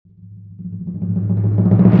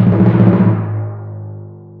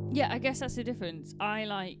I guess that's the difference. I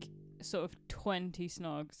like sort of 20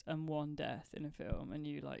 snogs and 1 death in a film, and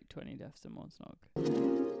you like 20 deaths and 1 snog.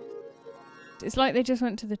 It's like they just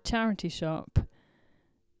went to the charity shop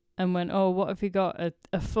and went, oh, what have you got?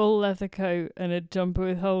 A full leather coat and a jumper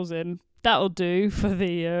with holes in. That'll do for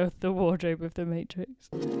the wardrobe of the Matrix.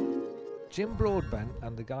 Jim Broadbent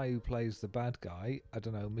and the guy who plays the bad guy, I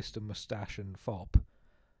don't know, Mr. Mustache and Fop,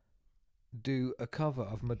 do a cover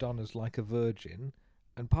of Madonna's Like a Virgin,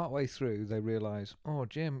 and partway through they realise, oh,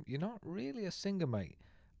 Jim, you're not really a singer, mate.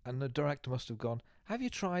 And the director must have gone, have you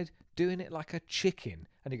tried doing it like a chicken?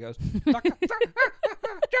 And he goes, like a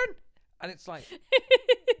virgin! And it's like,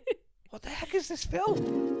 what the heck is this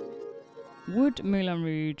film? Would Moulin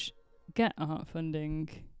Rouge get art funding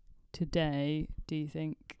today, do you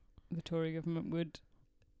think the Tory government would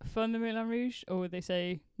fund the Moulin Rouge, or would they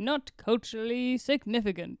say, not culturally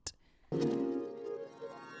significant?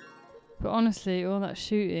 But honestly, all that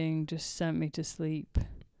shooting just sent me to sleep.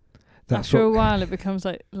 After a while, it becomes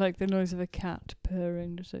like the noise of a cat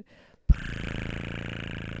purring. Just like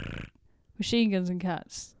machine guns and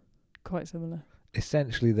cats, quite similar.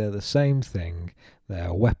 Essentially, they're the same thing. They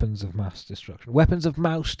are weapons of mass destruction. Weapons of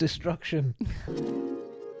mouse destruction.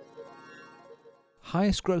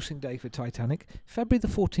 Highest grossing day for Titanic, February the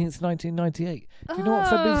 14th, 1998. Do you know what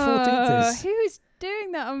February the 14th is? Who's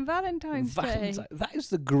doing that on Valentine's Day? That is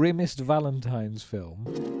the grimmest Valentine's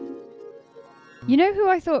film. You know who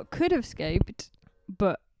I thought could have escaped,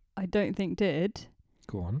 but I don't think did?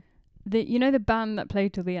 Go on. You know the band that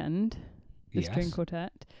played till the end? The string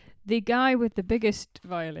quartet? The guy with the biggest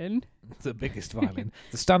violin. The biggest violin.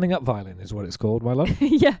 The standing up violin is what it's called, my love.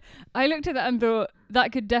 Yeah. I looked at that and thought,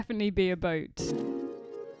 that could definitely be a boat.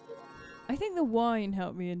 I think the wine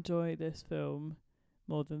helped me enjoy this film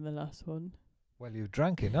more than the last one. Well, you've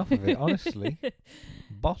drank enough of it, honestly.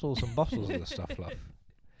 Bottles and bottles of the stuff, love.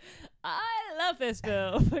 I love this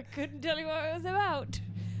film. I couldn't tell you what it was about,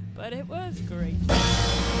 but it was great.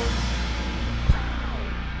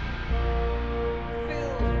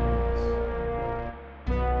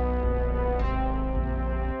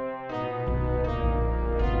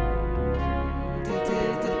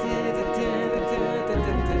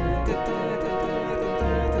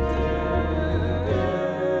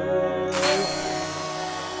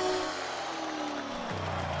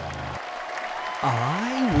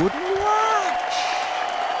 I wouldn't